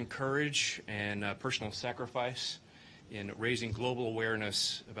unwavering courage and personal sacrifice in raising global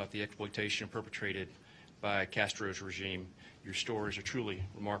awareness about the exploitation perpetrated by Castro's regime. Your stories are truly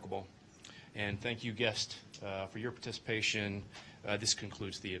remarkable. And thank you, guest, for your participation. This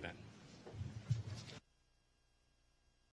concludes the event.